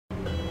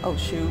Oh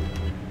shoot.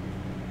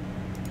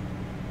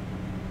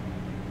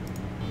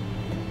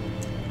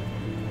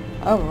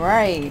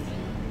 Alright.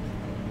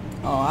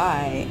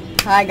 Alright.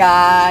 Hi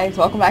guys,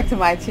 welcome back to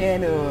my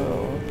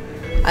channel.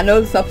 I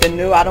know it's something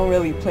new. I don't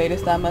really play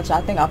this that much.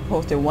 I think I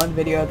posted one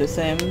video of The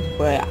Sims,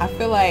 but I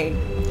feel like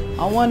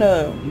I want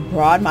to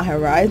broaden my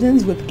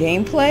horizons with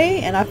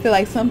gameplay, and I feel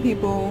like some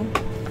people,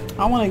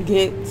 I want to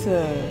get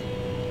to,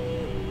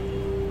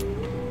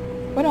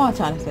 what am I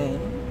trying to say?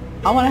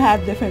 I want to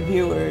have different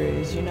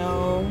viewers, you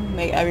know,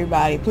 make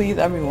everybody, please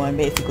everyone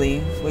basically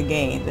with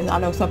games. And I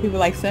know some people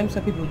like Sims,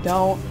 some people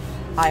don't.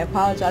 I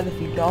apologize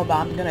if you don't, but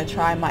I'm going to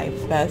try my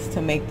best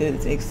to make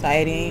this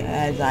exciting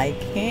as I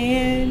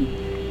can.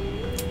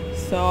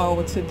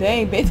 So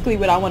today, basically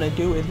what I want to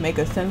do is make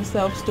a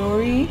Simself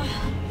story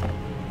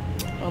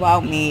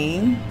about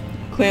me.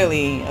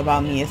 Clearly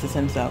about me, it's a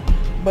Simself.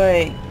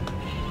 But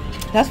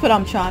that's what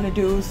I'm trying to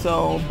do,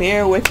 so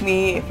bear with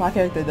me. If my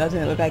character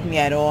doesn't look like me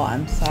at all,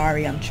 I'm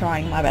sorry. I'm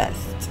trying my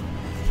best.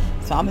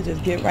 So I'm going to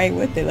just get right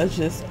with it. Let's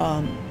just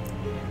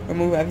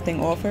remove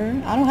everything off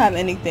her. I don't have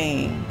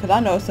anything, because I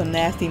know some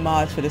nasty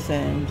mods for The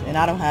Sims, and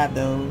I don't have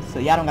those, so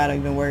y'all don't got to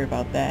even worry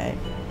about that.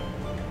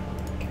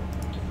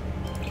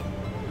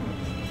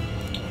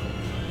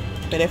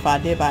 But if I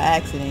did by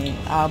accident,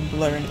 I'll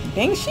blur it.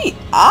 Dang, she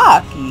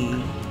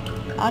Aki.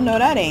 I know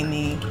that ain't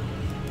me.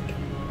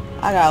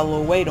 I got a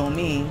little weight on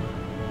me.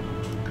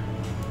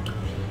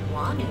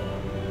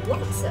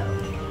 What so?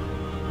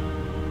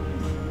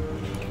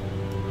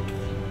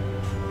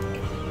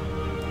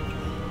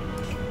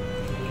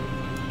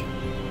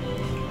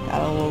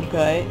 Got a little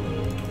gut.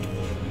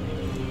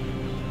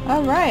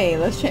 All right,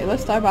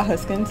 let's start by her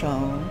skin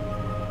tone.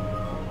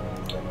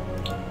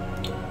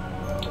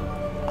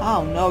 I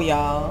don't know,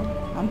 y'all.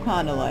 I'm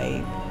kind of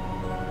like,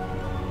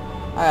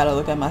 I gotta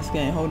look at my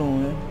skin. Hold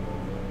on,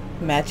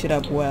 match it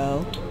up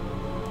well.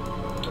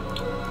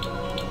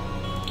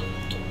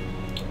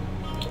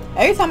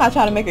 Every time I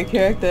try to make a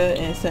character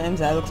in Sims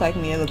that looks like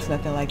me, it looks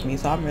nothing like me.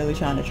 So I'm really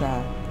trying to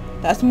try.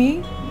 That's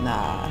me?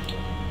 Nah.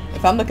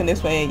 If I'm looking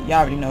this way, y'all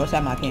already know it's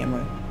at my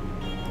camera.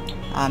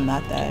 I'm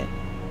not that.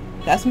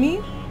 That's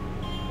me?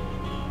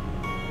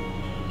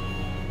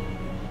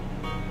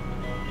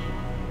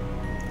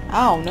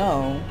 I don't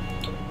know.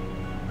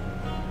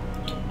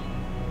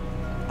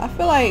 I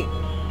feel like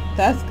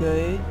that's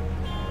good.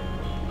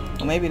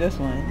 Or maybe this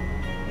one.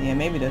 Yeah,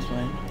 maybe this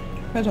one.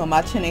 First of all,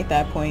 my chin ain't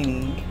that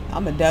pointy.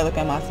 I'm a dare look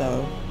at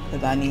myself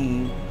because I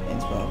need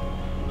inspo.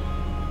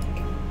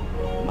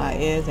 My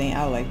ears ain't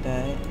out like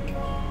that.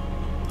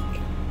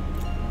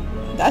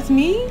 That's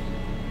me?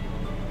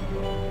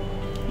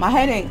 My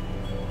head ain't.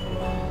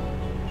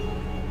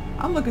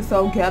 I'm looking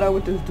so ghetto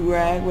with this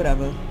do-rag.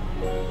 Whatever.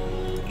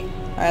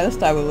 Alright, let's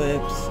start with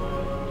lips.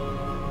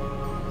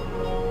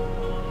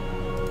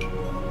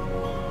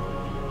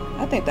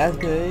 I think that's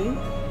good.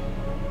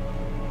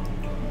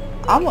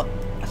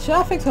 Should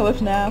I fix her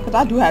lips now? Because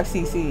I do have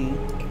CC.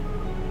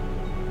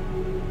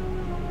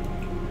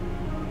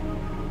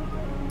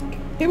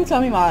 People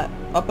tell me my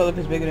upper lip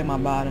is bigger than my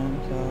bottom,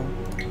 so.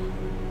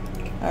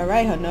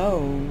 Alright, her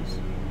nose.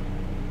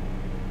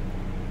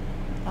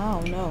 I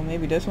don't know,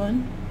 maybe this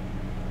one?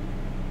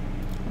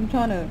 I'm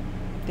trying to,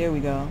 there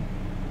we go.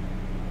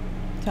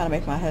 I'm trying to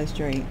make my head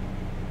straight.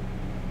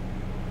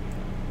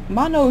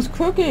 My nose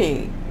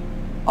crooked.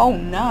 Oh,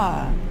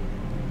 nah.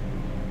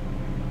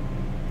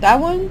 That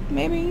one,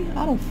 maybe?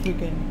 I don't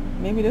freaking,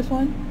 maybe this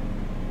one?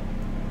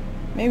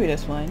 Maybe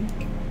this one.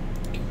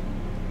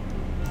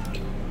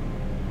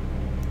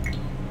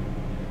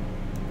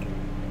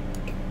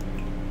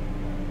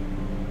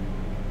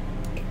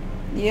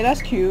 Yeah,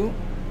 that's cute.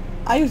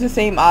 I use the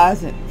same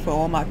eyes for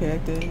all my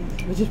characters,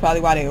 which is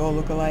probably why they all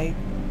look alike.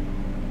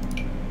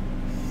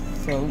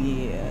 So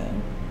yeah.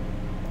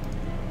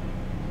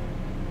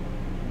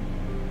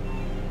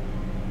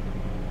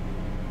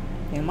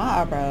 And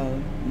my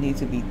eyebrows need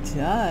to be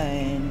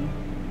done.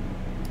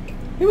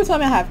 People tell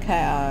me I have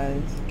cat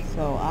eyes,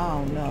 so I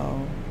don't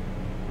know.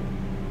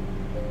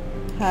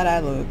 How'd I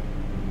look?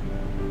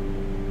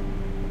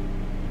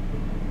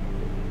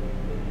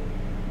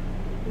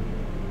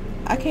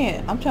 I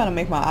can't, I'm trying to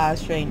make my eyes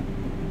straight,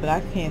 but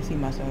I can't see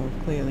myself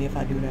clearly if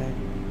I do that.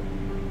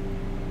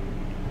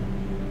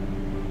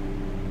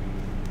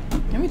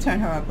 Let me turn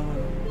her up a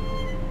little.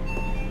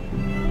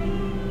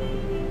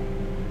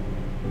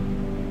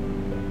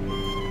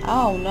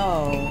 I don't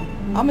know.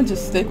 I'm gonna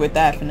just stick with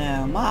that for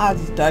now. My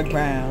eyes is dark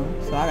brown,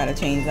 so I gotta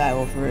change that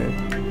over it.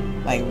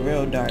 Like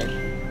real dark.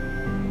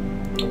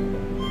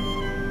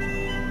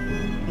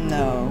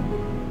 No.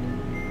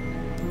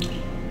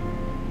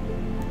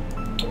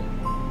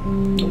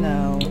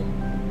 No.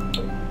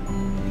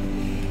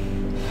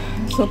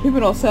 So people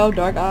don't sell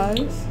dark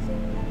eyes?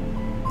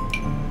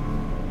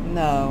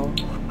 No.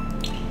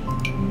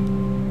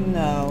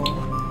 No.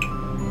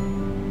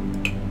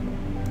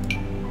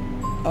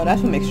 Oh,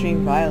 that's from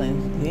Extreme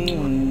Violence.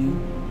 Dang.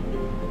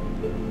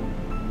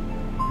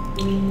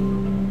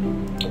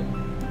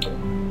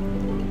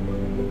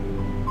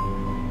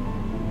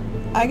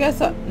 I guess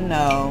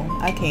no,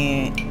 I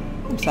can't.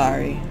 I'm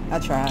sorry. I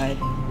tried.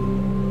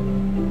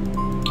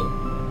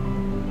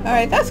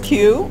 Alright, that's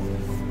cute.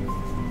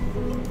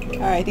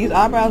 Alright, these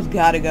eyebrows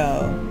gotta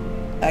go.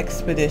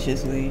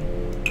 Expeditiously.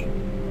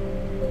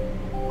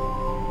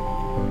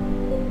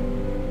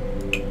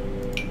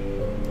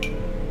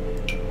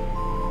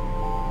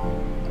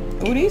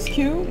 Oh, these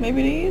cute.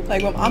 Maybe these?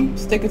 Like, well, I'm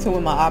sticking to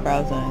with my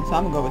eyebrows done, so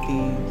I'm gonna go with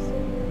these.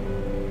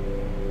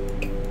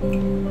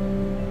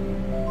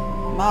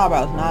 My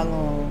eyebrows not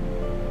long.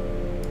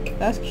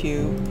 That's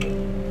cute.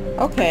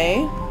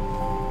 Okay.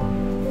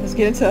 Let's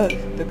get into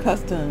the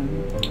custom.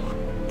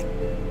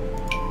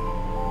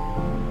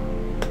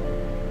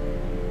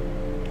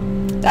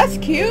 That's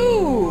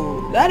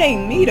cute. That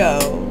ain't me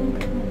though.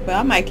 But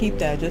I might keep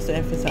that just to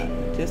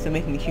emphasize, just to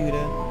make me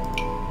cuter.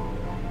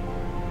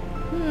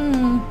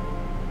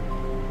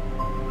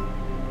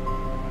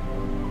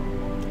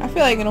 I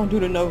feel like it don't do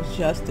the nose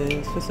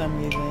justice for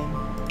some reason.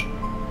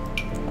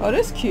 Oh,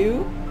 this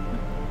cute.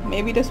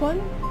 Maybe this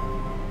one?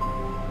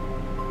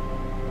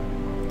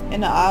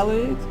 And the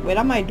eyelids? Wait,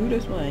 I might do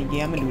this one.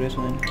 Yeah, I'm gonna do this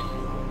one.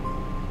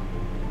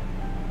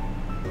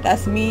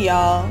 That's me,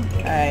 y'all.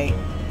 Alright.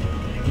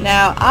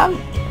 Now,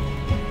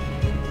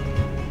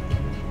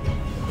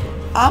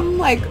 I'm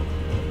like,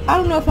 I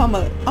don't know if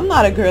I'm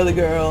not a girly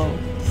girl.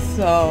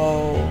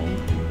 So,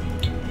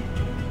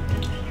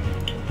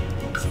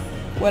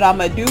 what I'm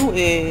gonna do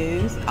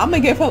is, I'm gonna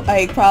give her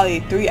like probably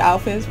 3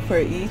 outfits for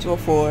each, or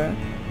 4.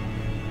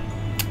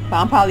 But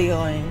I'm probably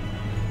going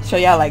to show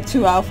y'all like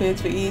 2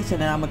 outfits for each,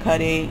 and then I'm gonna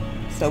cut it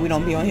so we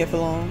don't be on here for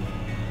long.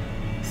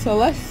 So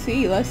let's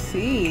see.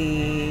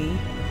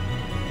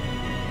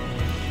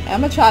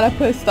 I'm gonna try to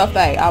put stuff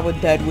that I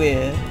would dead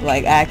with,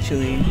 like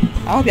actually.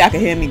 I hope y'all can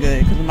hear me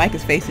good because the mic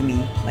is facing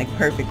me like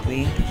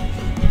perfectly.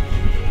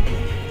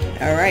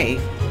 Alright.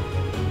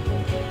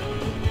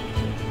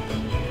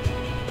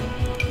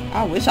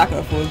 I wish I could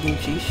afford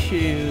Gucci.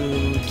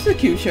 Shoot. This is a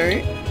cute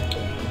shirt.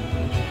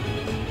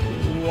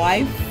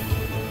 Wife.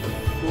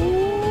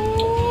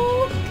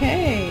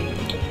 Okay.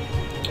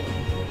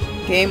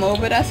 Game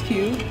over. That's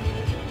cute.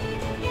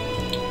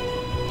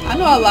 I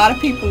know a lot of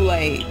people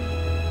like.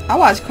 I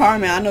watch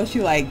Carmen. I know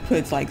she like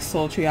puts like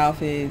sultry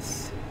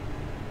outfits.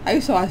 I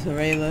used to watch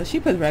Soraya.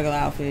 She puts regular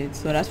outfits,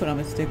 so that's what I'm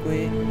gonna stick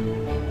with.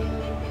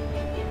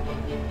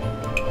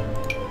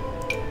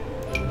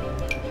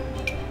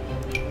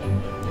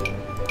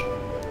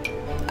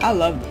 I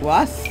love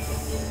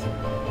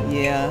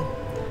yeah.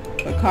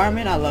 But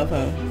Carmen, I love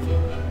her.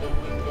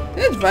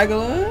 This is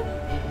regular,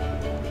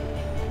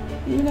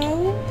 you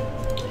know.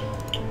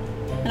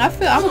 And I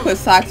feel I'm gonna put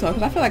socks on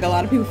because I feel like a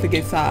lot of people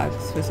forget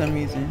socks for some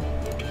reason.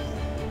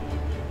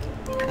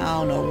 I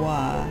don't know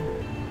why.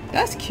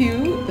 That's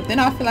cute, but then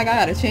I feel like I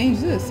gotta change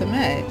this to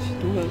match.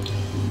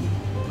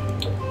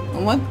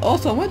 And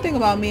one thing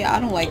about me, I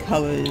don't like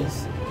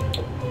colors.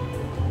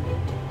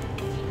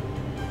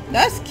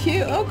 That's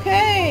cute.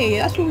 Okay,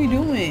 that's what we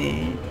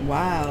doing.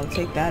 Wow,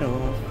 take that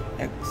off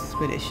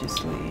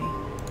expeditiously.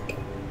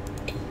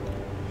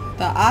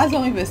 The eyes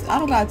don't even. I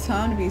don't got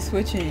time to be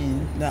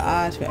switching the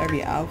eyes for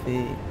every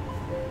outfit.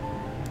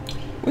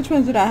 Which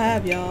ones did I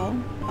have, y'all?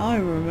 I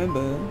don't even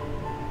remember.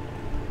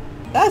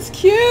 That's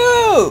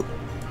cute.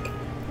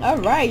 All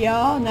right,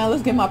 y'all. Now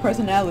let's get my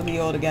personality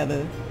all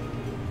together.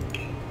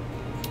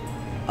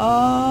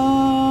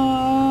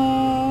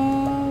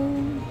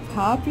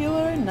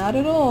 Popular? Not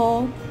at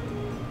all.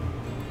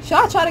 Should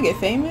I try to get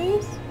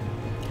famous?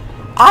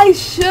 I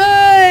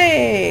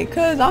should,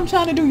 cause I'm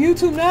trying to do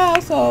YouTube now.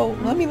 So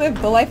let me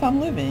live the life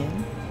I'm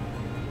living.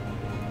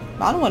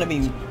 I don't want to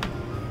be.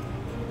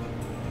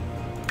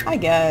 I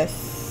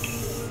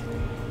guess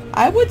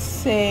I would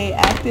say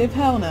active.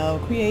 Hell no.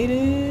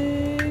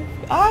 Creative.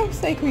 I would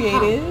say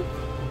creative.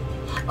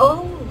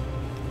 Oh.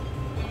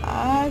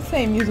 I'd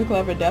say music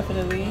lover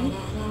definitely.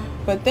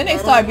 But then they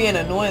start being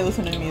annoying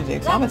listening to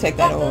music, so I'm gonna take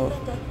that off.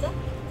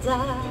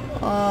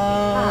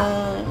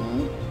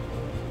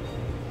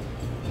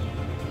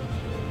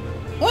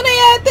 When they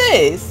add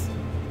this?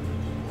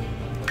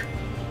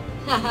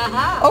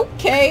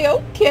 Okay.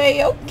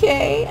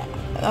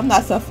 I'm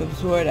not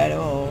self-absorbed at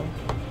all.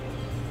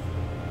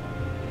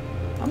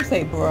 I'm gonna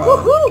say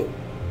bro.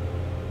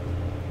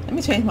 Let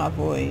me change my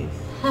voice.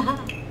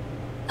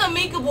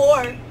 Amiga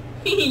war.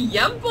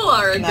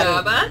 Yampar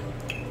Agaba.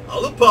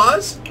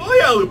 Alupas?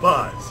 Why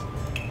Alupas?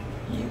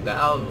 You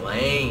got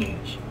lange.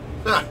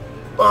 Ha!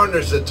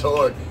 Partners a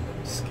torque.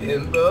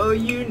 Skimbo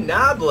you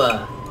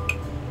nabla.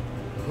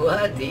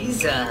 What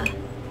is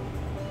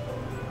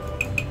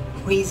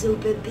Weasel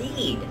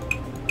Babid.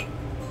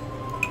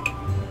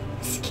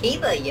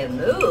 Skiba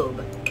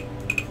Yamoob.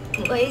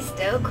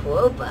 Waisto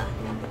Quopa.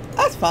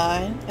 That's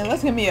fine. And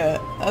let's give me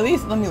at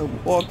least let me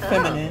walk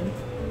feminine.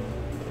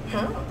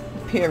 Oh.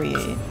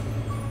 Period.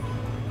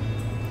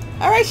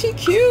 Alright, she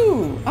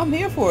cute. I'm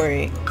here for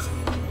it.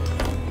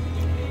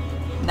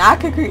 Now I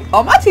could create.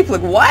 Oh, my teeth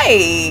look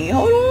white.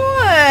 Hold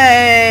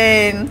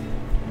on.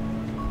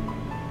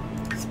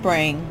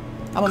 Spring.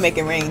 I'm gonna make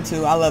it rain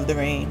too. I love the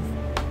rain.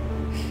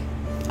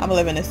 I'm gonna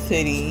live in a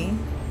city.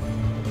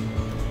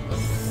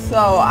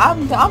 So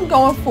I'm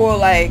going for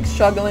like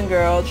struggling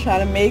girl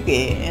trying to make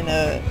it in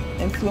a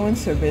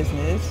influencer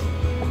business.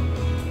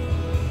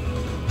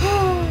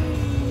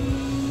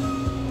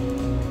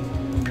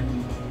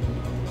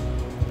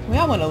 Where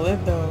I want to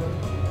live though.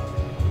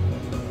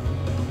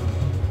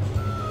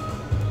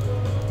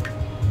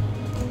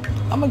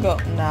 I'm gonna go.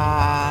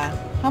 Nah.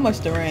 How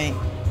much the rent?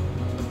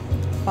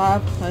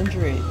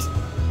 500.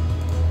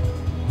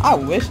 I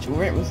wish the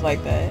rent was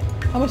like that.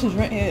 How much is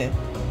rent here?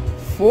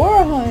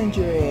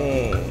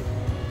 400.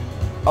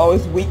 Oh,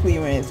 it's weekly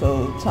rent,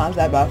 so times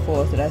that by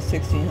 4, so that's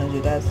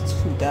 1,600. That's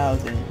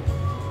 2,000.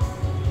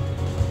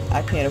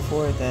 I can't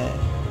afford that.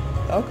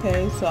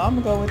 Okay, so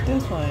I'm gonna go with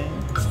this one.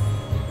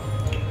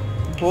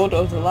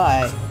 Bulldoze a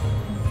lot.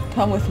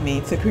 Come with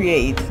me to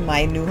create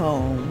my new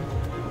home.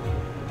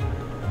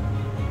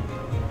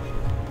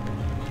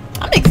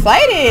 I'm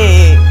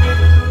excited.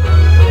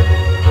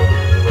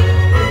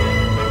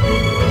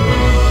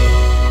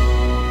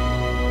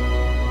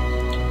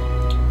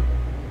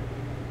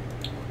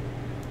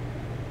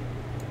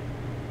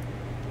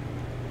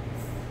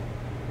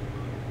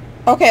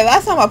 Okay,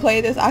 last time I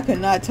played this, I could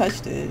not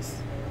touch this.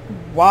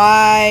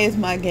 Why is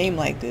my game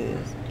like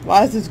this?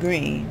 Why is this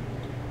green?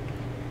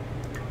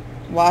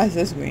 Why is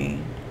this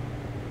green?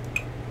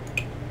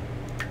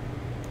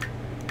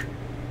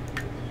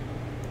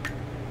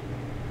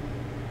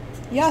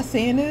 Y'all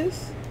seeing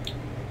this?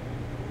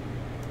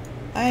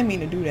 I didn't mean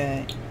to do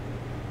that.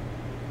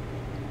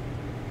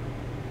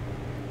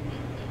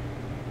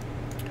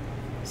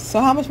 So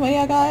how much money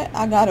I got?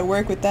 I gotta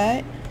work with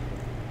that.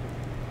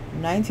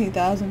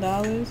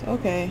 $19,000.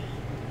 Okay.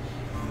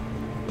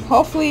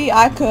 Hopefully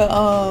I could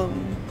oh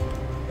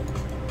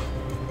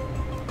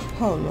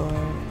Lord.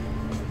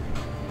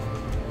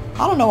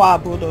 I don't know why I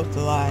bulldozed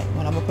a lot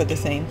when I'm gonna put the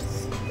same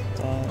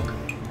stuff.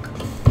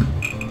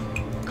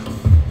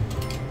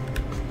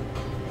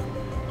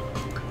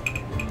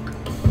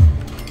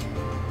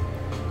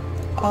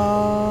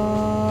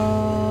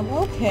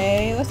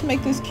 Okay, let's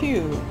make this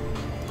cute.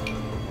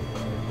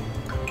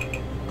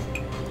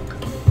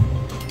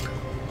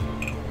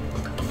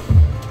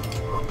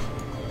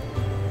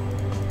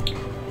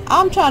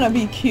 I'm trying to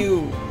be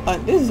cute.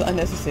 This is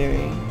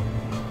unnecessary.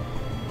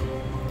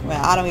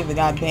 Well, I don't even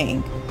got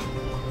bank.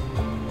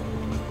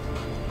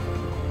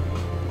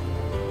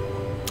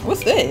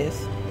 What's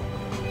this?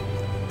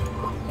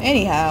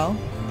 Anyhow.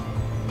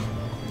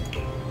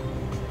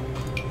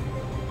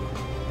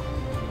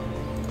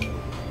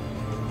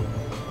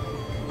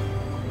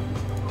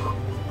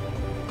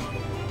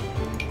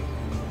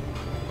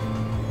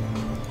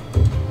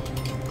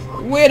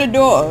 Where the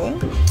door?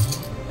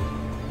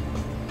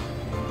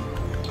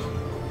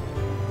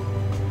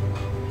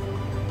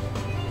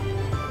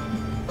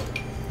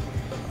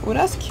 Well,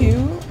 that's cute.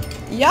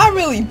 Y'all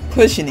really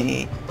pushing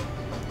it.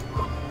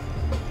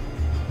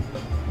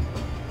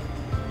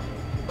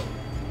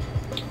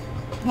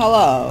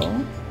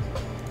 Hello.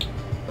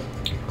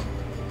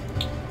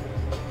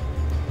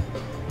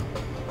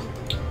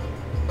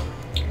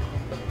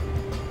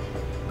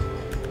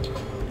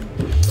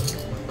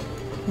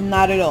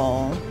 Not at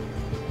all.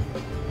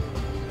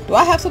 Do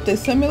I have something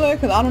similar?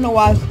 Because I don't know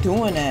why it's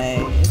doing that.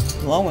 It's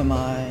blowing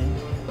mine.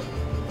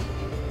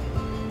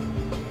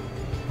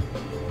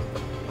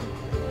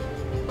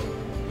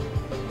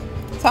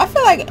 So I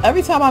feel like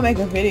every time I make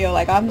a video,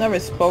 like I've never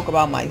spoke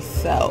about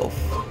myself.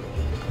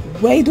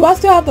 Wait, do I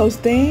still have those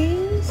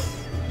things?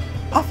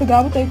 I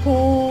forgot what they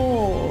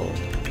called.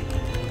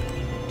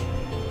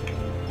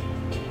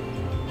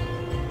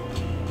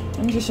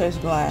 Let me just show this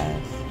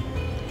glass.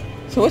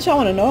 So what y'all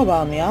want to know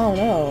about me? I don't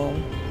know.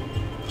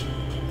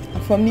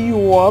 I'm from New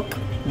York.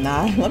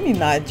 Nah, let me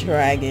not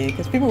drag it,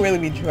 because people really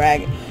be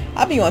dragging.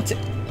 I'll be on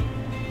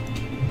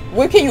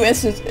what can you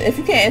if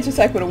you can't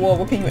intersect with a wall,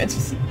 what can you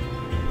intersect?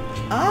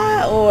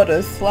 I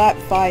oughta slap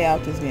fire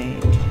out this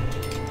game.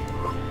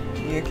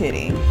 You're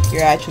kidding.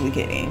 You're actually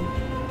kidding.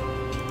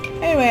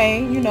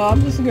 Anyway, you know,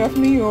 I'm just a girl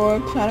from New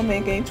York trying to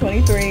make it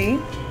 23.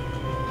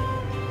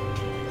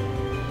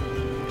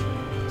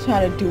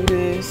 Trying to do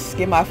this,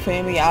 get my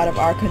family out of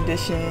our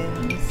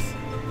conditions.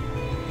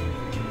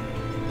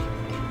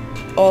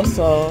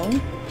 Also,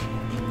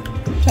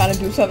 trying to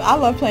do something. I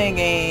love playing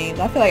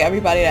games. I feel like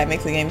everybody that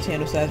makes a game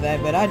channel says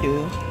that, but I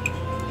do.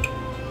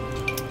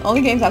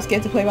 Only games I'm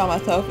scared to play by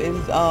myself is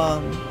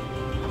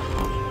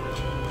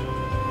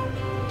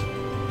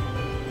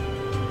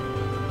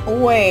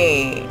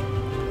wait.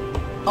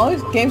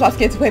 Only games I'm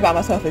scared to play by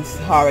myself is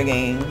horror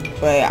games,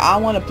 but I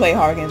want to play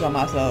horror games by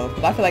myself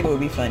because I feel like it would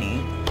be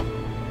funny.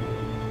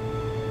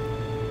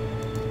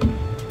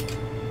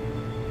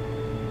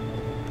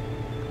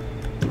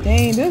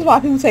 Dang, this is why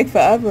people take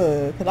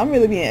forever, because I'm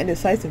really being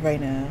indecisive right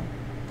now.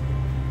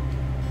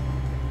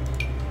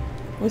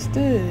 What's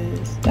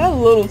this? That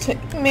little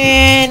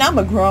man, I'm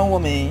a grown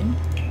woman.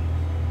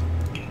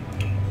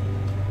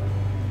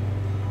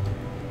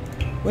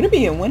 Would it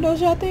be in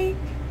Windows, y'all think?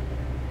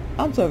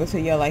 I'm talking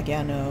to y'all like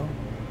y'all know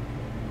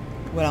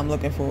what I'm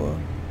looking for.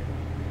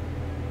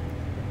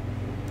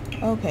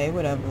 Okay,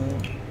 whatever.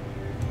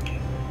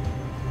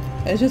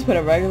 Let's just put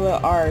a regular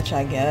arch,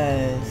 I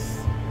guess.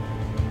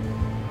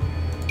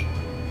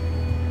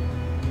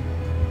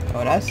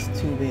 Oh, that's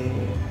too big.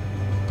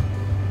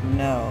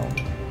 No.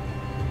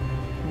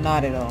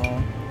 Not at all.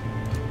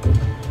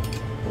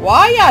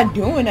 Why y'all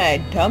doing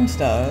that dumb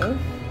stuff?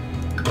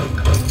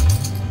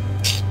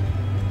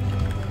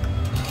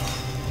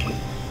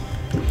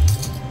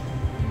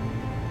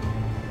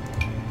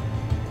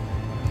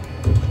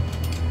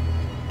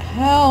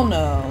 Hell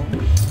no.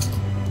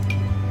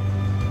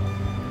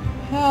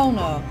 Hell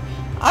no.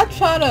 I'm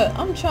trying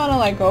to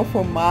like go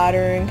for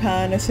modern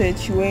kind of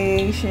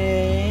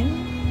situation.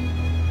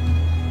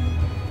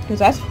 Cause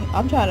this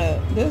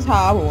is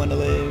how I would want to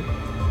live.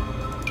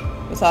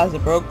 Besides the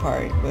broke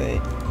part,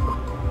 but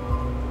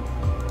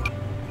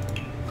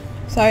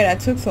sorry that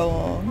took so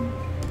long.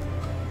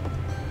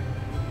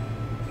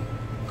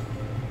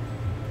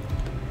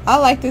 I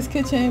like this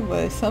kitchen,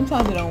 but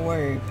sometimes it don't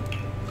work.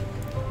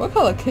 What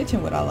color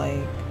kitchen would I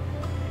like?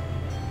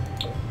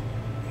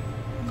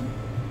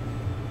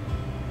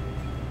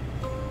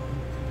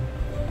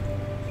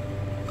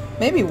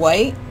 Maybe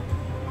white.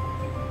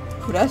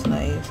 Oh, that's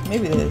nice.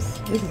 Maybe this.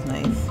 This is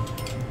nice.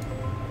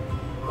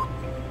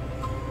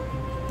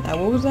 Now,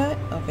 what was that?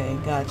 Okay,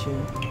 got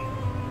you.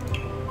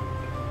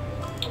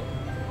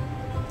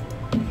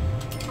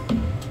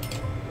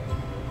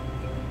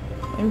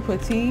 Let me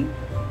put tea.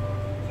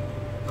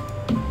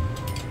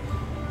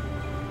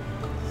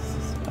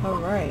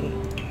 Alright.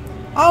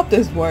 I hope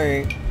this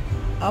works.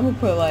 I'm gonna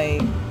put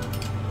like...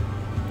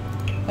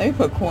 Let me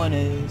put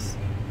corners.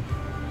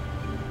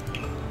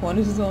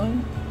 Corners is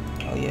on?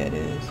 Oh yeah, it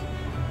is.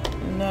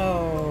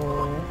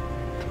 No.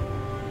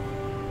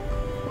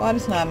 Why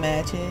it's not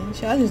matching?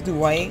 Should I just do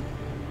white?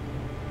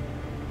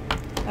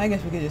 I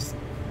guess we could just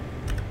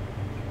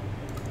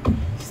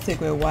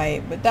stick with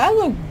white. But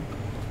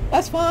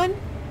that's fine.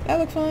 That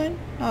look fine.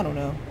 I don't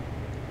know.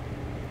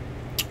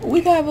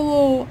 We could have a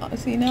little,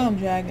 see now I'm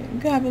dragging. We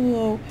could have a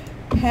little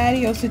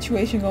patio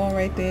situation going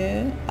right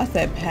there. I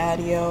said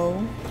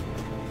patio.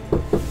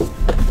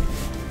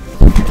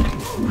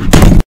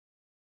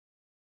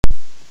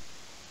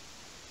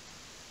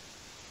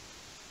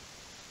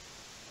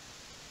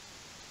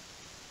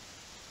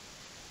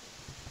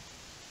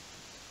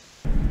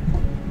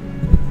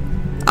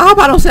 I hope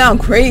I don't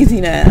sound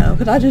crazy now,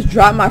 because I just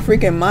dropped my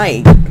freaking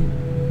mic.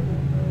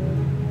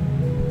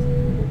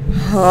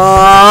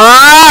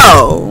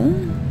 Oh!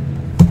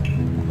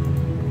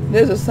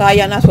 There's a side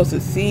y'all not supposed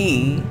to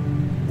see.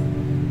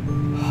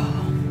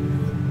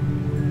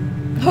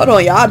 Hold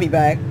on, y'all, I'll be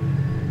back.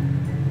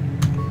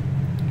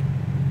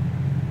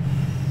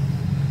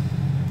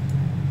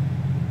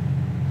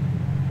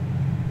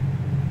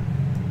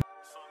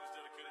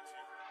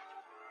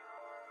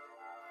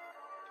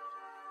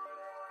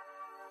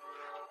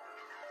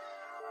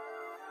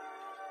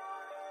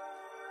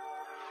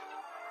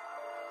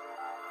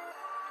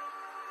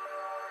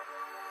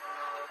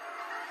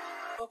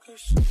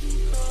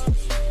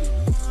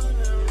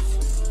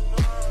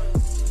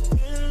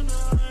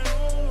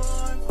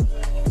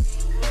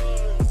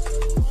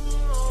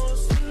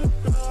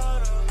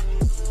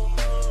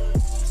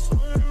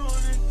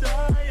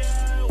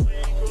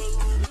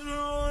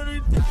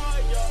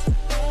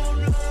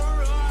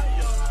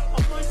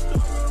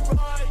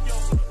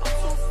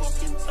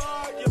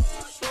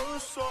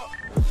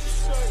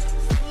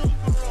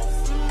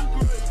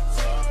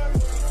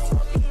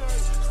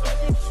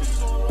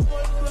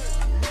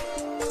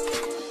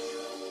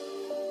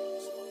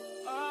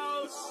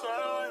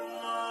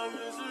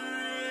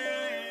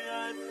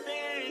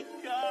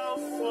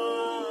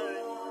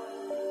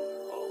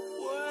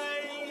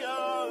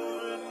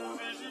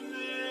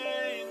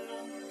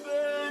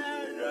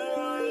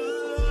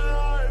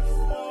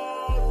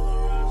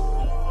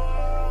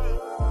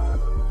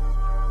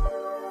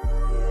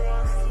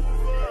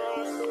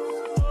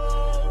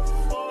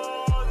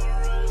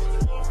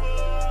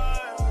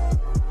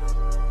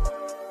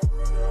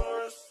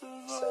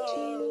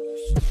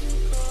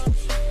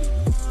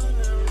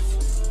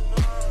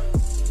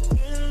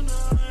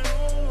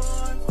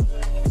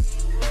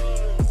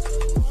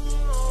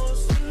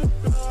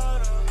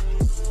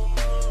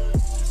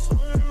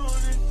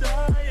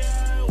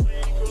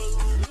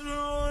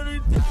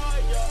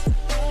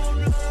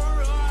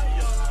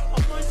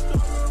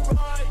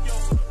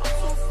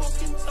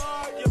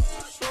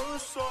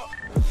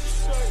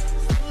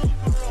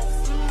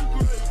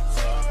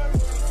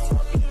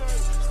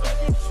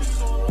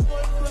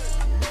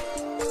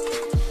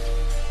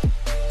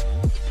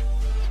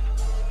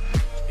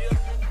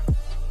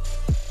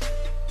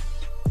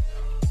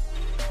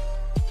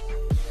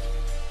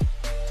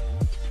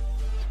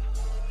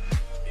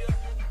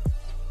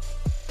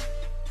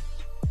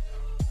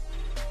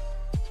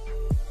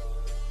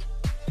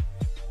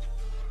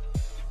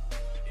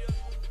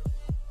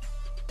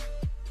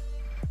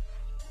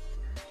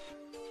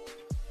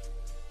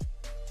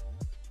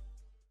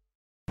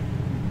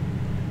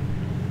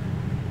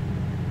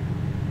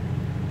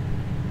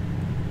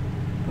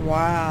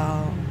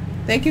 Wow.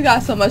 Thank you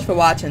guys so much for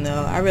watching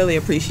though. I really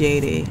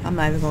appreciate it. I'm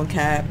not even gonna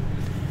cap.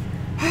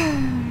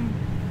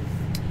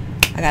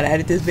 I gotta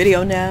edit this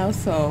video now,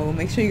 so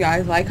make sure you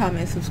guys like,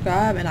 comment,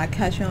 subscribe, and I'll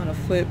catch you on the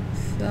flip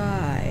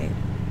side.